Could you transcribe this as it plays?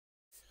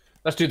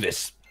Let's do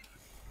this.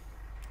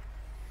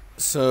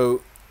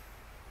 So,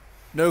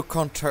 no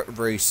contact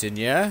racing,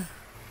 yeah?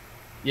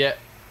 Yeah.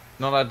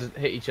 Not allowed to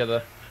hit each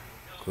other.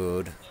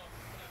 Good.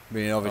 I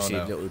mean, obviously,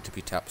 no. little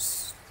tippy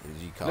taps.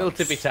 You can't. Little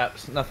tippy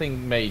taps,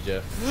 nothing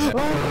major.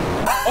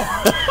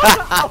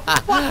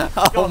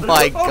 Oh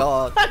my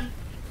god.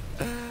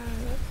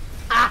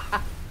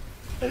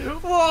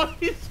 What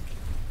is...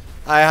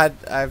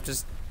 I've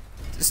just...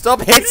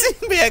 Stop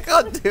hitting me, I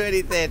can't do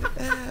anything.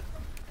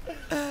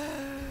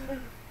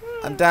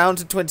 I'm down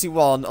to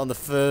 21 on the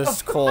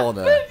first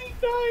corner.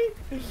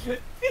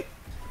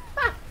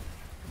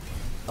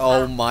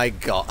 Oh my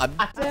god, I'm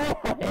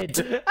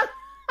dead.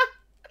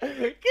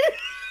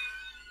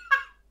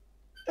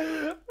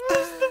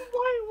 What's the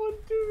white one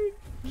doing?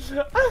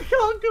 I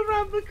can't go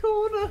around the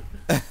corner.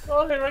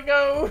 Oh, here I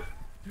go.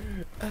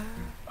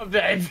 I'm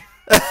dead.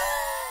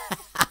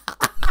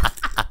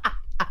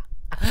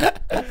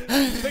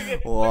 Wow. Look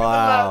at the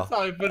lap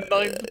time for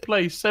 9th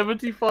place,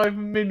 75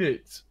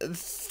 minutes.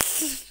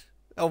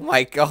 Oh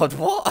my god,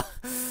 what?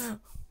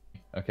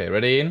 Okay,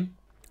 ready, Ian?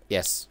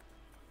 Yes.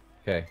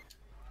 Okay.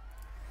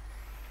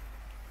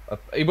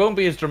 It won't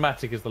be as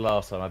dramatic as the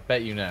last time, I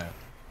bet you now.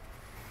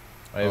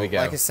 There we go.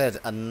 Like I said,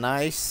 a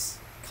nice,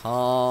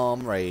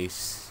 calm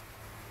race.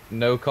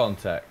 No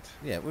contact.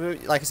 Yeah,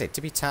 like I said,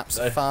 tippy taps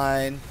are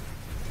fine.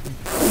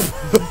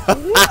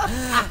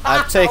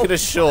 I've taken a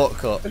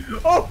shortcut.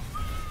 Oh!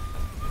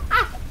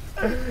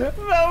 That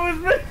was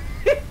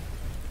me!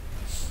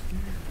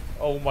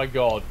 Oh my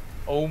god.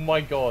 Oh my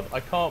god.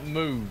 I can't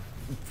move.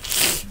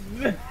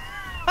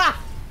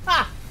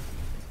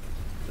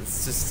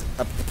 It's just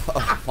a...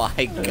 Oh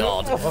my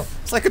god.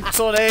 It's like a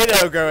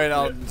tornado going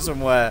on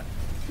somewhere.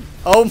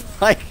 Oh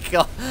my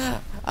god.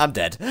 I'm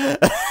dead.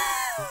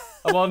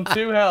 I'm on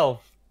 2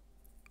 health.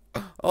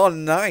 Oh,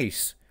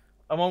 nice.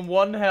 I'm on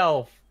 1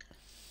 health.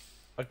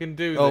 I can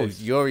do Oh,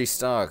 this. Yuri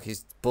Stark.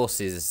 His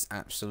bus is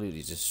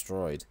absolutely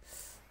destroyed.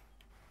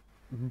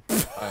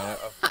 I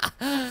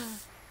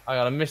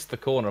gotta miss the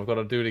corner. I've got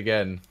to do it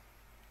again.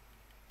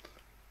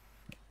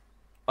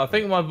 I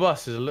think my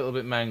bus is a little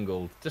bit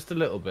mangled. Just a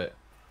little bit.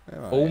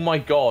 Right. Oh my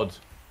god.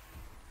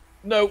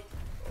 No.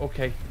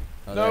 Okay.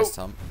 Oh, no. there's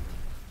Tom.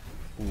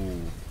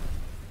 Ooh.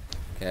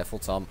 Careful,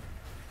 Tom.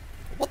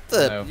 What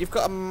the? No. You've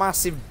got a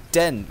massive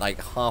dent,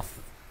 like sort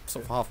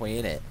of halfway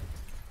in it.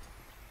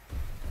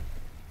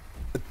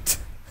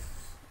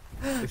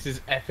 This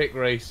is epic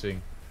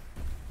racing.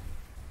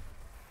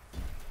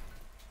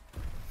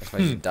 I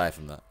suppose you'd die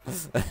from that.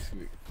 Just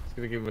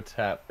gonna give him a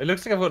tap. It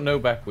looks like I've got no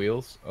back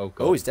wheels. Oh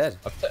god. Oh, he's dead.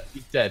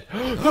 He's dead.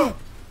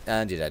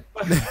 And you're dead.